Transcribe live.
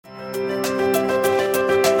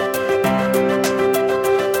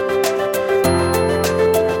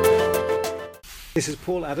This is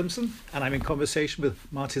Paul Adamson, and I'm in conversation with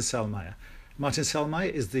Martin Selmayr. Martin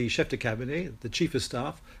Selmayr is the chef de cabinet, the chief of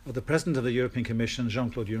staff of the President of the European Commission,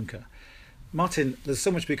 Jean-Claude Juncker. Martin, there's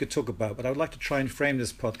so much we could talk about, but I would like to try and frame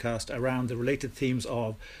this podcast around the related themes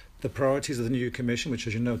of the priorities of the new Commission, which,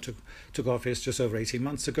 as you know, took office just over 18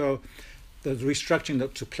 months ago, the restructuring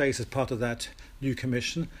that took place as part of that new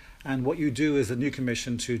Commission, and what you do as the new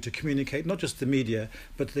Commission to communicate not just to the media,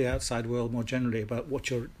 but to the outside world more generally about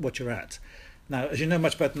what you're at. Now, as you know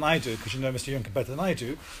much better than I do, because you know Mr. Juncker better than I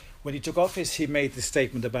do, when he took office, he made this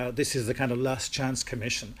statement about this is the kind of last chance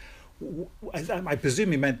Commission. I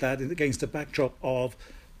presume he meant that against the backdrop of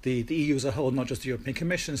the EU as a whole, not just the European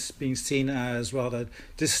Commission, being seen as rather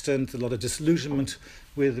distant, a lot of disillusionment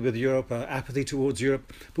with Europe, apathy towards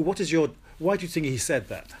Europe. But why do you think he said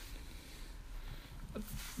that?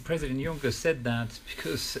 President Juncker said that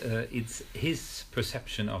because it's his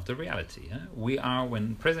perception of the reality.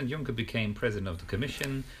 When President Juncker became President of the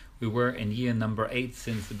Commission, we were in year number 8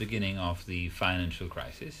 since the beginning of the financial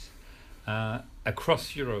crisis.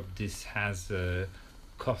 Across Europe, this has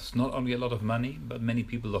cost not only a lot of money, but many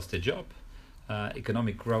people lost their job.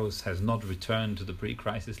 Economic growth has not returned to the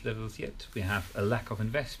pre-crisis levels yet. We have a lack of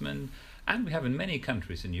investment, and we have in many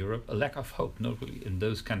countries in Europe a lack of hope, notably in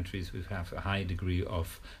those countries we have a high degree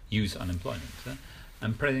of youth unemployment.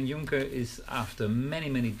 And President Juncker is, after many,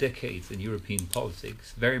 many decades in European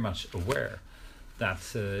politics, very much aware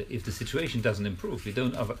that if the situation doesn't improve, we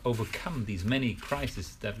don't overcome these many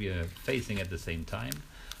crises that we are facing at the same time,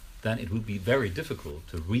 then it would be very difficult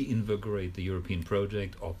to reinvigorate the European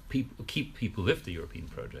project or keep people with the European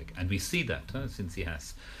project. And we see that since he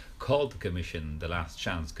has called the Commission the Last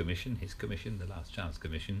Chance Commission, his Commission, the Last Chance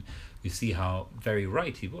Commission, we see how very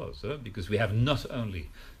right he was, because we have not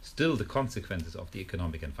only still the consequences of the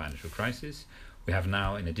economic and financial crisis, we have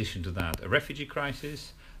now, in addition to that, a refugee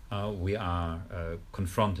crisis. We are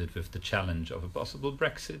confronted with the challenge of a possible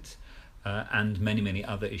Brexit and many, many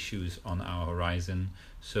other issues on our horizon.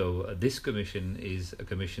 So this Commission is a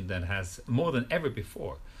Commission that has more than ever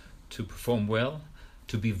before to perform well,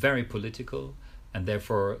 to be very political, and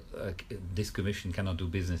therefore this Commission cannot do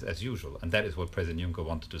business as usual. And that is what President Juncker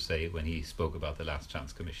wanted to say when he spoke about the Last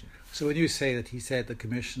Chance Commission. So when you say that he said the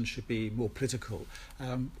Commission should be more political,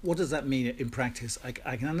 what does that mean in practice?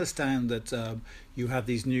 I can understand that you have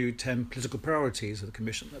these new 10 political priorities of the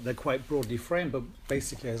Commission. They're quite broadly framed, but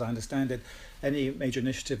basically, as I understand it, any major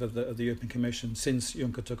initiative of the European Commission since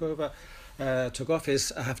Juncker took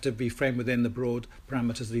office have to be framed within the broad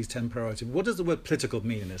parameters of these 10 priorities. What does the word political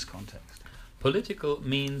mean in this context? Political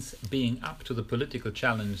means being up to the political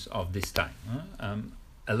challenge of this time.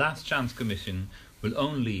 A Last Chance Commission will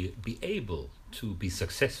only be able to be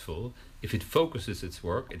successful if it focuses its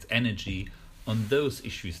work, its energy, on those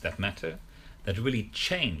issues that matter, that really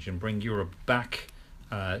change and bring Europe back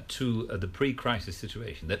to the pre-crisis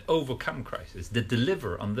situation, that overcome crisis, that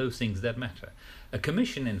deliver on those things that matter. A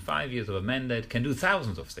commission in 5 years of a mandate can do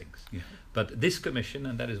thousands of things. Yeah. But this commission,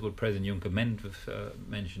 and that is what President Juncker meant with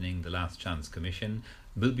mentioning the Last Chance Commission,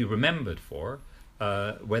 will be remembered for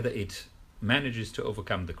whether it manages to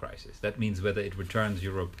overcome the crisis. That means whether it returns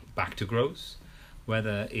Europe back to growth,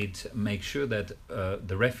 whether it makes sure that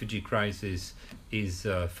the refugee crisis is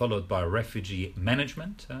followed by refugee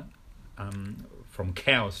management, from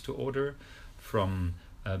chaos to order, from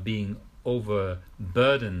being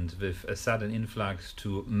overburdened with a sudden influx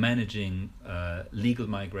to managing legal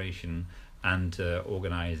migration and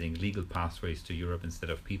organizing legal pathways to Europe instead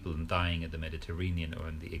of people dying in the Mediterranean or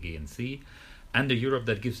in the Aegean Sea, and a Europe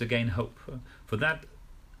that gives again hope. For that,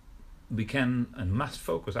 we can and must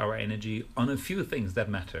focus our energy on a few things that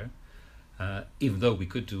matter, even though we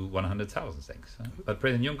could do 100,000 things. But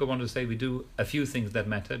President Juncker wanted to say we do a few things that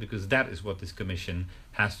matter, because that is what this Commission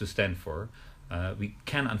has to stand for. We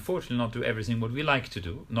can unfortunately not do everything what we like to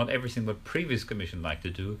do, not everything what previous Commission like to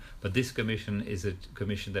do, but this Commission is a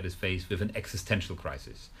Commission that is faced with an existential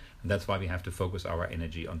crisis. And that's why we have to focus our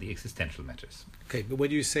energy on the existential matters. Okay, but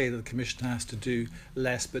when you say that the Commission has to do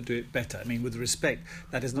less but do it better, I mean, with respect,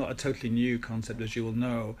 that is not a totally new concept, as you will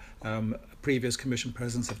know. Previous Commission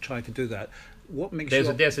presidents have tried to do that. What makes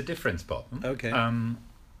There's a difference, Paul. Okay.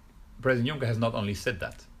 President Juncker has not only said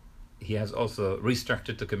that, he has also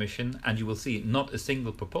restructured the Commission, and you will see not a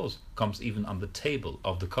single proposal comes even on the table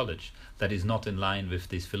of the College that is not in line with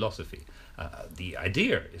this philosophy. The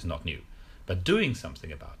idea is not new, but doing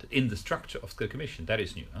something about it in the structure of the Commission, that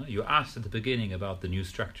is new. You asked at the beginning about the new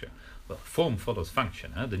structure. Well, form follows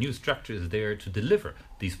function. The new structure is there to deliver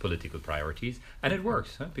these political priorities, and it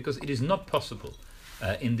works, because it is not possible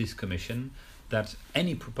in this Commission that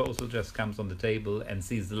any proposal just comes on the table and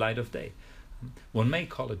sees the light of day. One may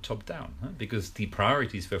call it top-down, because the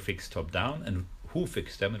priorities were fixed top-down, and who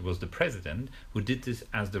fixed them? It was the president, who did this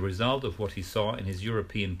as the result of what he saw in his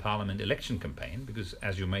European Parliament election campaign, because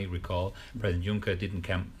as you may recall, President Juncker didn't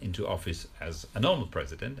come into office as a normal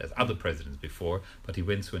president, as other presidents before, but he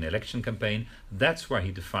went through an election campaign. That's where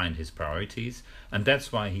he defined his priorities, and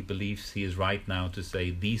that's why he believes he is right now to say,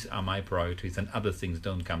 these are my priorities and other things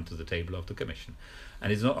don't come to the table of the Commission.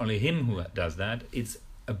 And it's not only him who does that, it's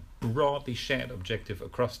a broadly shared objective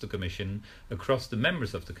across the Commission, across the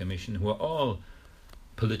members of the Commission, who are all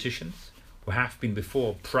politicians, who have been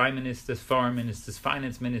before prime ministers, foreign ministers,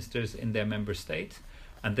 finance ministers in their member state,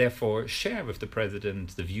 and therefore share with the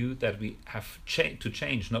president the view that we have to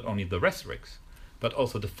change not only the rhetorics, but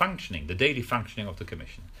also the functioning, the daily functioning of the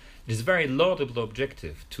Commission. It is a very laudable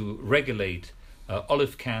objective to regulate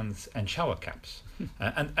olive cans and shower caps.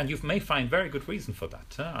 And you may find very good reason for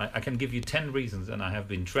that. I can give you 10 reasons, and I have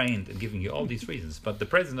been trained in giving you all these reasons. But the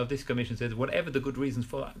president of this commission says whatever the good reasons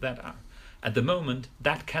for that are. At the moment,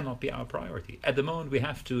 that cannot be our priority. At the moment, we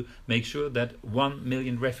have to make sure that 1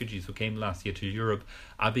 million refugees who came last year to Europe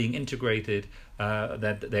are being integrated,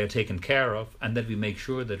 that they are taken care of, and that we make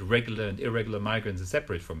sure that regular and irregular migrants are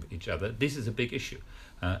separate from each other. This is a big issue.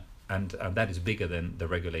 And that is bigger than the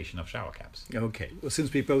regulation of shower caps. Okay. Well,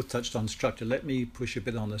 since we both touched on structure, let me push a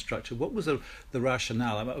bit on the structure. What was the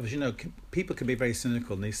rationale? I mean, you know, people can be very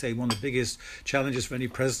cynical, and they say one of the biggest challenges for any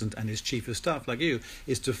president and his chief of staff like you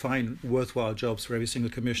is to find worthwhile jobs for every single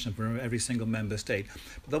commissioner from every single member state.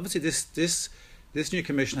 But obviously this new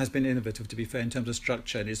commission has been innovative, to be fair, in terms of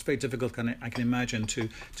structure, and it's very difficult, I can imagine, to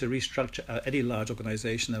restructure any large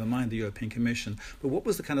organisation, never mind the European Commission. But what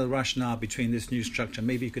was the kind of rationale between this new structure?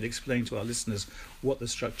 Maybe you could explain to our listeners what the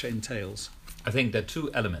structure entails. I think there are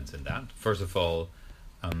two elements in that. First of all,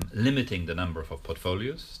 limiting the number of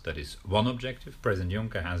portfolios. That is one objective. President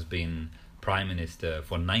Juncker has been Prime Minister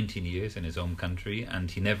for 19 years in his own country,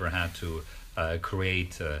 and he never had to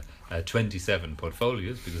create 27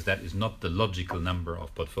 portfolios, because that is not the logical number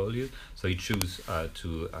of portfolios. So he chose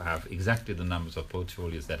to have exactly the numbers of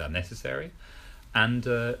portfolios that are necessary. And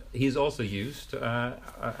he is also used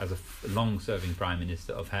as a long-serving Prime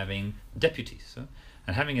Minister of having deputies.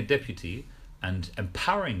 And having a deputy and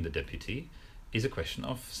empowering the deputy is a question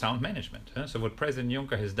of sound management. So what President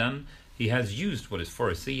Juncker has done, he has used what is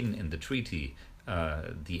foreseen in the treaty,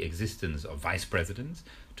 the existence of vice presidents,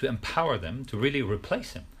 to empower them to really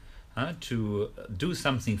replace him, to do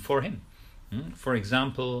something for him. For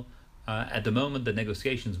example, at the moment, the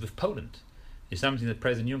negotiations with Poland is something that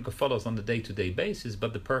President Juncker follows on a day-to-day basis,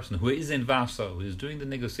 but the person who is in Warsaw, who is doing the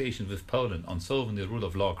negotiations with Poland on solving the rule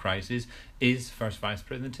of law crisis, is First Vice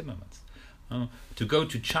President Timmermans. To go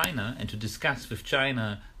to China and to discuss with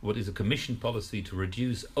China what is a Commission policy to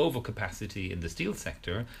reduce overcapacity in the steel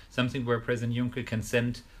sector, something where President Juncker can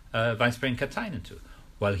send Vice President Katainen to,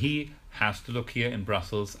 while he has to look here in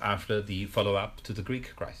Brussels after the follow-up to the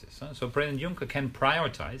Greek crisis. So President Juncker can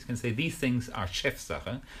prioritize, can say these things are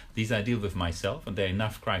Chefsache, these I deal with myself, and there are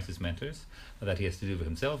enough crisis matters that he has to deal with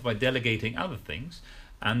himself, by delegating other things,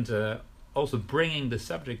 and also bringing the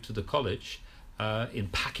subject to the college in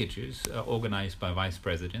packages organized by vice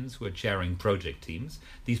presidents who are chairing project teams.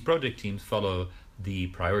 These project teams follow the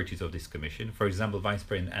priorities of this commission. For example, Vice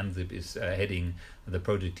President Ansip is heading the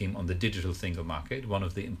project team on the digital single market, one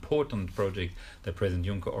of the important projects that President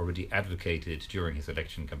Juncker already advocated during his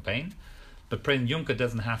election campaign. But President Juncker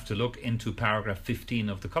doesn't have to look into paragraph 15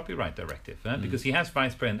 of the Copyright Directive, because he has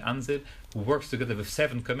Vice President Ansip, who works together with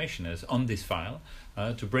 7 commissioners on this file,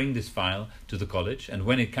 to bring this file to the college. And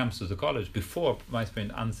when it comes to the college, before Vice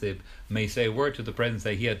President Ansip may say a word to the president,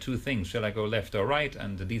 say, here are 2 things, shall I go left or right?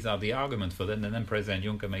 And these are the arguments for them. And then President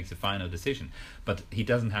Juncker makes a final decision. But he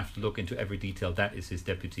doesn't have to look into every detail. That is his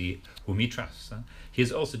deputy, whom he trusts. He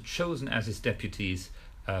has also chosen as his deputies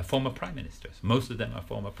former prime ministers. Most of them are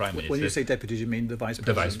former prime ministers. When you say deputies, you mean the vice president?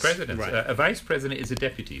 The vice president. Right. A vice president is a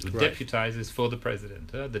deputy who Right. deputizes for the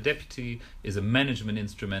president. The deputy is a management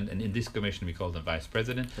instrument, and in this commission we call them vice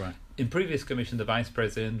president. Right. In previous commission, the vice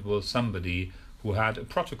president was somebody who had a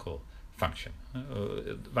protocol function.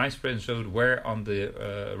 Vice president showed where on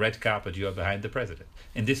the red carpet you are behind the president.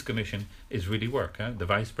 In this commission, it's really work. The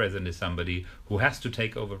vice president is somebody who has to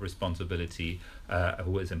take over responsibility,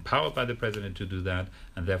 who is empowered by the president to do that,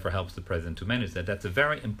 and therefore helps the president to manage that. That's a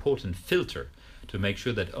very important filter to make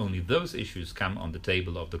sure that only those issues come on the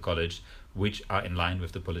table of the college which are in line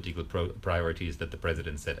with the political priorities that the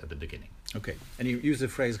president set at the beginning. Okay, and you used the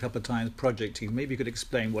phrase a couple of times, project team. Maybe you could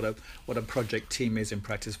explain what a project team is in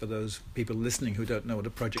practice for those people listening who don't know what a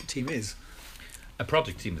project team is. A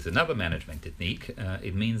project team is another management technique.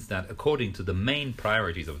 It means that according to the main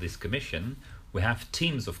priorities of this commission, we have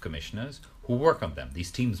teams of commissioners who work on them.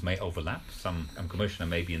 These teams may overlap. Some commissioner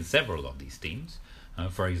may be in several of these teams.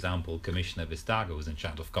 For example, Commissioner Vestager, who is in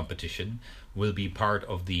charge of competition, will be part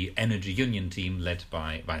of the Energy Union team led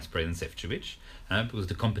by Vice President Šefčovič, because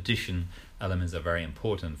the competition elements are very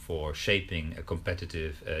important for shaping a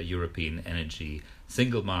competitive European energy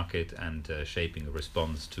single market and shaping a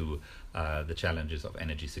response to the challenges of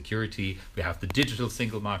energy security. We have the digital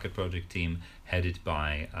single market project team headed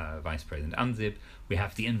by Vice President Ansip. We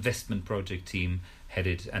have the investment project team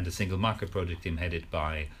headed, and the single market project team headed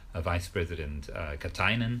by Vice President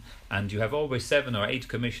Katainen. And you have always 7 or 8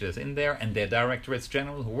 commissioners in there and their directorates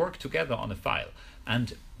general who work together on a file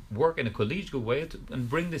and work in a collegial way and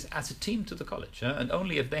bring this as a team to the college. And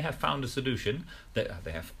only if they have found a solution, they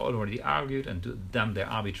have already argued and done their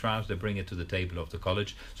arbitrage, they bring it to the table of the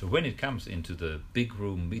college. So when it comes into the big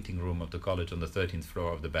room, meeting room of the college on the 13th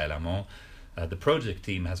floor of the Baillarmont, the project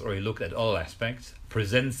team has already looked at all aspects,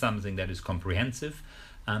 presents something that is comprehensive,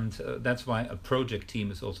 and that's why a project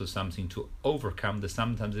team is also something to overcome the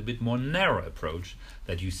sometimes a bit more narrow approach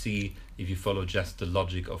that you see if you follow just the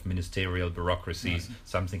logic of ministerial bureaucracies. Right.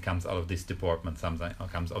 Something comes out of this department, something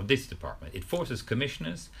comes out of this department. It forces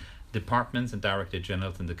commissioners, departments and director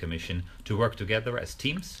generals in the commission to work together as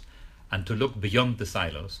teams and to look beyond the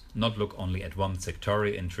silos, not look only at one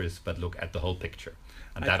sectorial interest, but look at the whole picture.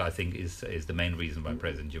 And that, I think, is the main reason why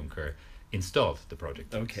President Juncker installed the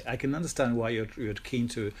project. Okay, I can understand why you're keen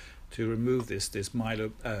to remove this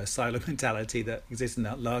silo mentality that exists in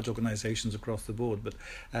large organisations across the board, but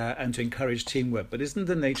and to encourage teamwork. But isn't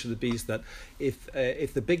the nature of the beast that if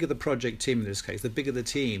the bigger the project team in this case, the bigger the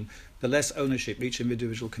team, the less ownership each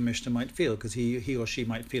individual commissioner might feel, because he or she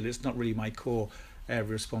might feel it's not really my core area of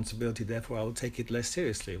responsibility, therefore I will take it less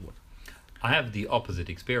seriously. I have the opposite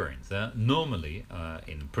experience. Normally,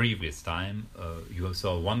 in previous time, you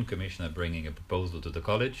saw one commissioner bringing a proposal to the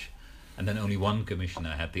college, and then only one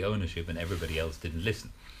commissioner had the ownership and everybody else didn't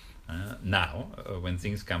listen. Now, when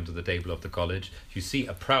things come to the table of the college, you see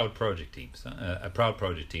a proud project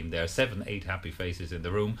team. There are 7, 8 happy faces in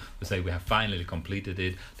the room who say we have finally completed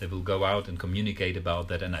it. They will go out and communicate about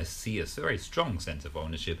that, and I see a very strong sense of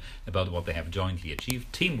ownership about what they have jointly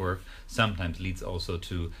achieved. Teamwork sometimes leads also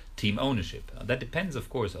to team ownership. That depends, of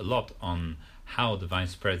course, a lot on how the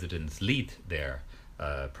vice presidents lead their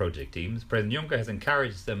project teams. President Juncker has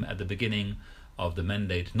encouraged them at the beginning of the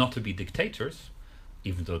mandate not to be dictators,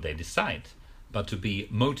 even though they decide, but to be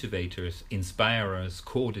motivators, inspirers,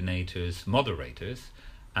 coordinators, moderators.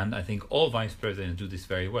 And I think all vice presidents do this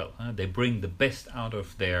very well. They bring the best out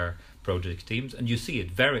of their project teams, and you see it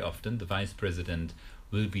very often. The vice president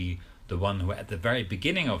will be the one who at the very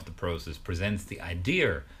beginning of the process presents the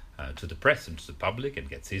idea to the press and to the public and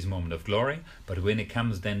gets his moment of glory. But when it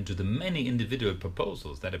comes then to the many individual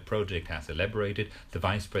proposals that a project has elaborated, the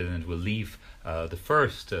vice president will leave the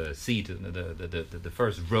first seat, the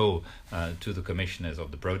first row to the commissioners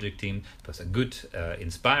of the project team, because a good,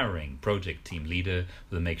 inspiring project team leader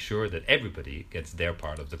will make sure that everybody gets their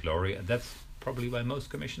part of the glory, and that's probably why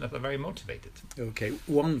most commissioners are very motivated. Okay,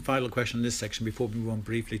 one final question in this section before we move on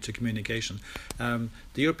briefly to communication. The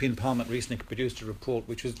European Parliament recently produced a report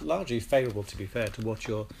which was largely favourable, to be fair, to what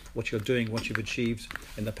you're doing, what you've achieved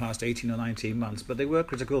in the past 18 or 19 months, but they were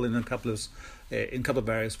critical in a couple of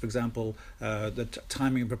areas. For example, the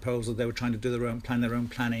timing of proposals. They were trying to do their own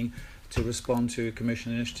planning to respond to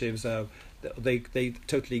Commission initiatives. They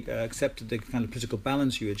totally accepted the kind of political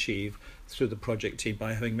balance you achieve through the project team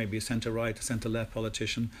by having maybe a centre-right, a centre-left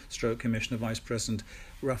politician, stroke commissioner, vice president,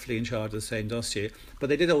 roughly in charge of the same dossier. But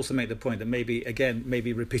they did also make the point that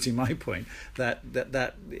maybe repeating my point, that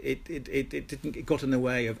it got in the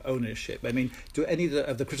way of ownership. I mean, do any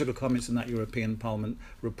of the critical comments in that European Parliament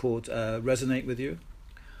report resonate with you?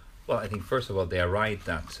 Well, I think first of all they are right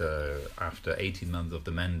that after 18 months of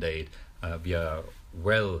the mandate, we are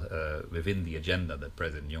well within the agenda that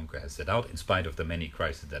President Juncker has set out, in spite of the many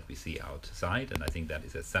crises that we see outside. And I think that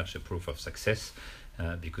is as such a proof of success,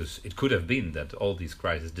 because it could have been that all these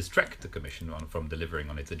crises distract the Commission from delivering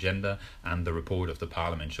on its agenda, and the report of the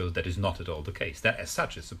Parliament shows that is not at all the case. That as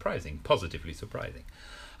such is surprising, positively surprising.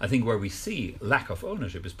 I think where we see lack of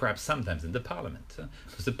ownership is perhaps sometimes in the Parliament,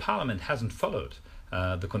 because the Parliament hasn't followed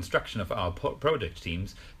the construction of our project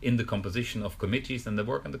teams in the composition of committees and the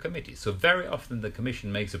work on the committees. So very often the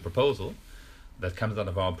Commission makes a proposal that comes out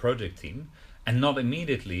of our project team, and not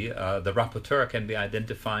immediately the rapporteur can be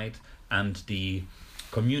identified and the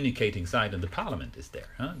communicating side and the Parliament is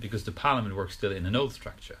there, because the Parliament works still in an old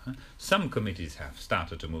structure. Some committees have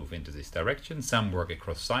started to move into this direction, some work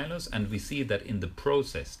across silos, and we see that in the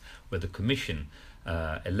process where the Commission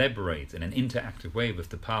elaborates in an interactive way with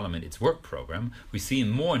the Parliament its work programme, we see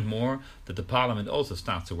more and more that the Parliament also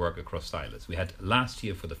starts to work across silos. We had last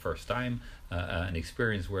year for the first time an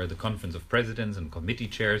experience where the Conference of Presidents and committee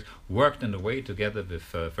chairs worked in a way together with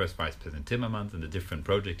First Vice President Timmermans and the different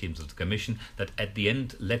project teams of the Commission that at the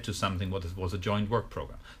end led to something what was a joint work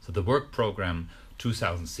programme. So the work programme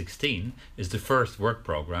 2016 is the first work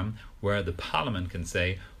programme where the Parliament can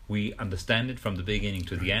say, we understand it from the beginning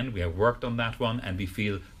to the end. We have worked on that one and we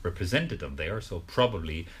feel represented on there. So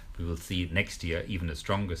probably we will see next year even a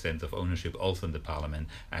stronger sense of ownership also in the Parliament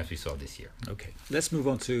as we saw this year. Okay, let's move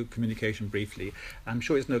on to communication briefly. I'm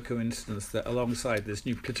sure it's no coincidence that alongside this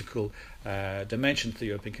new political dimension to the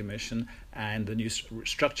European Commission and the new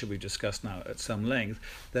structure we've discussed now at some length,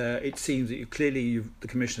 it seems that the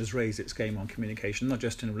Commission has raised its game on communication, not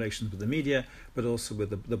just in relations with the media, but also with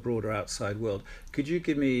the broader outside world. Could you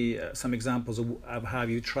give me some examples of how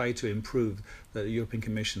you try to improve the European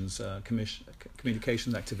Commission's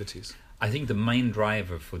communication activities? I think the main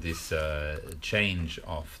driver for this change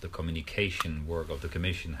of the communication work of the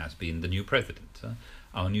Commission has been the new president.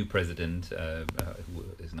 Our new president, who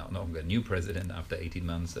is no longer a new president after 18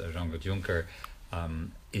 months, Jean-Claude Juncker,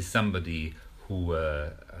 is somebody who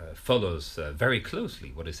follows very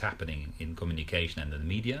closely what is happening in communication and in the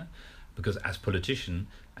media, because as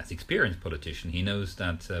experienced politician, he knows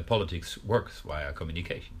that politics works via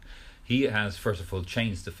communication. He has, first of all,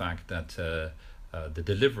 changed the fact that the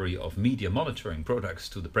delivery of media monitoring products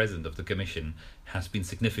to the President of the Commission has been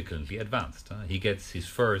significantly advanced. He gets his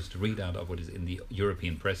first readout of what is in the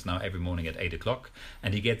European press now every morning at 8 o'clock,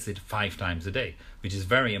 and he gets it 5 times a day, which is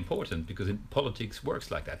very important because politics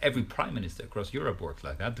works like that. Every Prime Minister across Europe works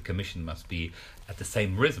like that. The Commission must be at the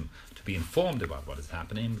same rhythm to be informed about what is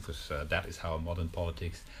happening, because that is how modern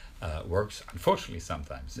politics works. Unfortunately,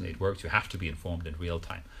 sometimes it works. You have to be informed in real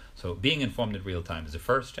time. So being informed in real time is the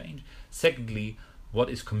first change. Secondly, what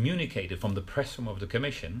is communicated from the press room of the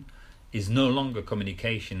Commission is no longer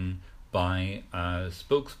communication by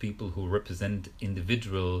spokespeople who represent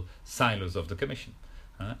individual silos of the Commission.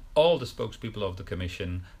 All the spokespeople of the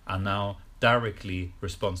Commission are now directly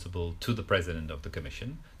responsible to the President of the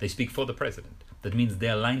Commission. They speak for the President. That means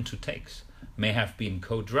their line to takes may have been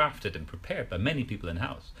co-drafted and prepared by many people in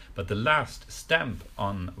house, but the last stamp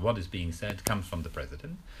on what is being said comes from the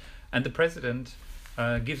President, and the President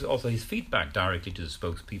gives also his feedback directly to the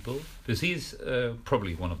spokespeople, because he's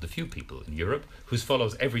probably one of the few people in Europe who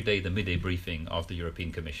follows every day the midday briefing of the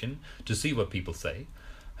European Commission to see what people say.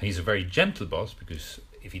 He's a very gentle boss, because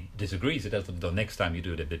if he disagrees, he tells them, the next time you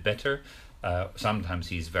do it a bit better. Sometimes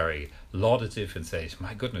he's very laudative and says,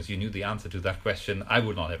 my goodness, you knew the answer to that question, I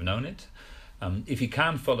would not have known it. If he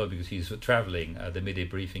can't follow because he's traveling the midday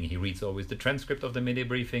briefing, he reads always the transcript of the midday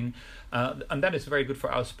briefing. And that is very good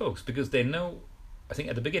for our spokes, because they know, I think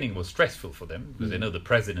at the beginning it was stressful for them, because they know the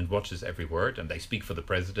President watches every word and they speak for the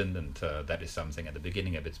President, and that is something at the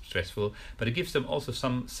beginning a bit stressful. But it gives them also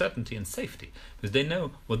some certainty and safety, because they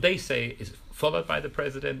know what they say is followed by the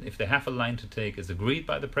President. If they have a line to take, is agreed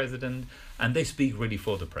by the President, and they speak really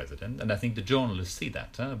for the President. And I think the journalists see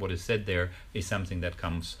that. What is said there is something that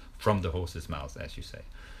comes from the horse's mouth, as you say.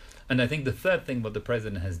 And I think the third thing what the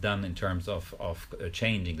President has done in terms of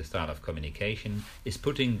changing the style of communication is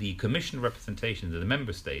putting the Commission representation of the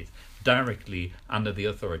Member States directly under the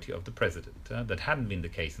authority of the President. That hadn't been the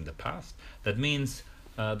case in the past. That means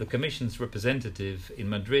the Commission's representative in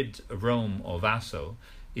Madrid, Rome or Warsaw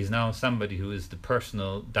is now somebody who is the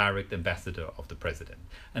personal direct ambassador of the President.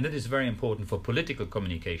 And that is very important for political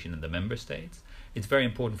communication in the Member States. It's very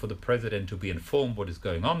important for the President to be informed what is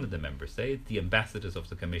going on in the Member States. The ambassadors of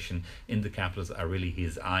the Commission in the capitals are really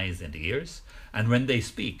his eyes and ears. And when they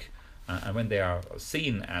speak, and when they are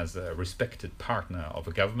seen as a respected partner of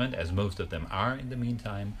a government, as most of them are in the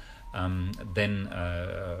meantime, then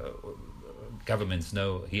governments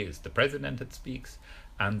know here is the President that speaks,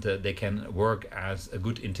 and they can work as a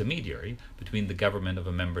good intermediary between the government of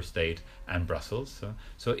a member state and Brussels.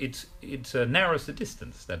 So it narrows the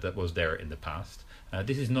distance that was there in the past.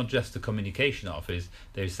 This is not just a communication office.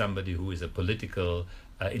 There's somebody who is a political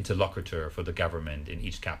interlocutor for the government in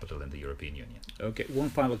each capital in the European Union. Okay, one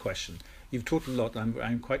final question. You've talked a lot.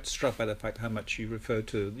 I'm quite struck by the fact how much you refer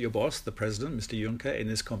to your boss, the President, Mr. Juncker, in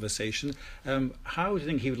this conversation. How do you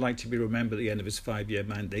think he would like to be remembered at the end of his 5-year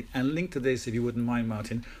mandate? And linked to this, if you wouldn't mind,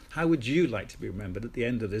 Martin, how would you like to be remembered at the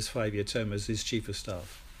end of this 5-year term as his Chief of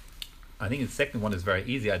Staff? I think the second one is very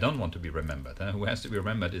easy. I don't want to be remembered. Who has to be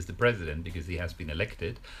remembered is the president, because he has been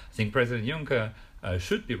elected. I think President Juncker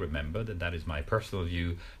should be remembered, and that is my personal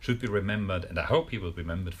view, should be remembered, and I hope he will be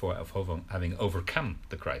remembered for having overcome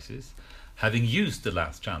the crisis, having used the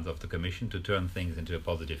last chance of the Commission to turn things into a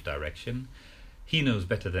positive direction. He knows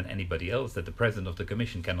better than anybody else that the President of the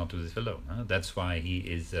Commission cannot do this alone. That's why he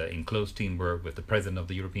is in close teamwork with the President of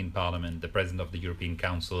the European Parliament, the President of the European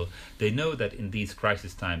Council. They know that in these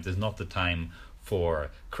crisis times is not the time for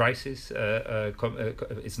crisis.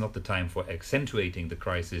 It's not the time for accentuating the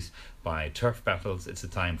crisis by turf battles. It's a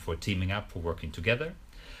time for teaming up, for working together.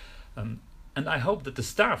 And I hope that the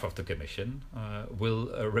staff of the Commission will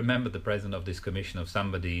remember the President of this Commission of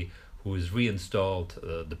somebody who has reinstalled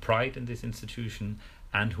the pride in this institution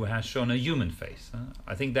and who has shown a human face.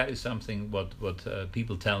 I think that is something what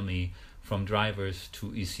people tell me, from drivers to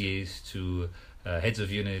ECAs to heads of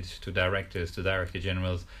units to directors to director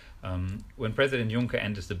generals. When President Juncker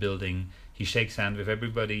enters the building, he shakes hands with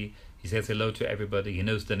everybody, he says hello to everybody, he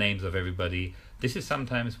knows the names of everybody. This is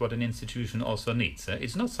sometimes what an institution also needs.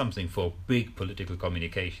 It's not something for big political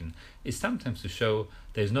communication. It's sometimes to show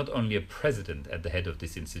there's not only a president at the head of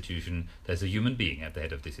this institution, there's a human being at the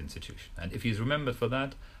head of this institution. And if he's remembered for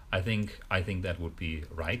that, I think that would be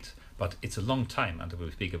right. But it's a long time until we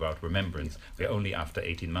speak about remembrance. We're only after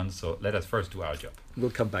 18 months, so let us first do our job. We'll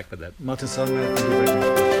come back with that. Martin Selmayr, thank you very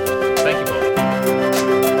much. Thank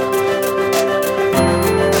you, Paul.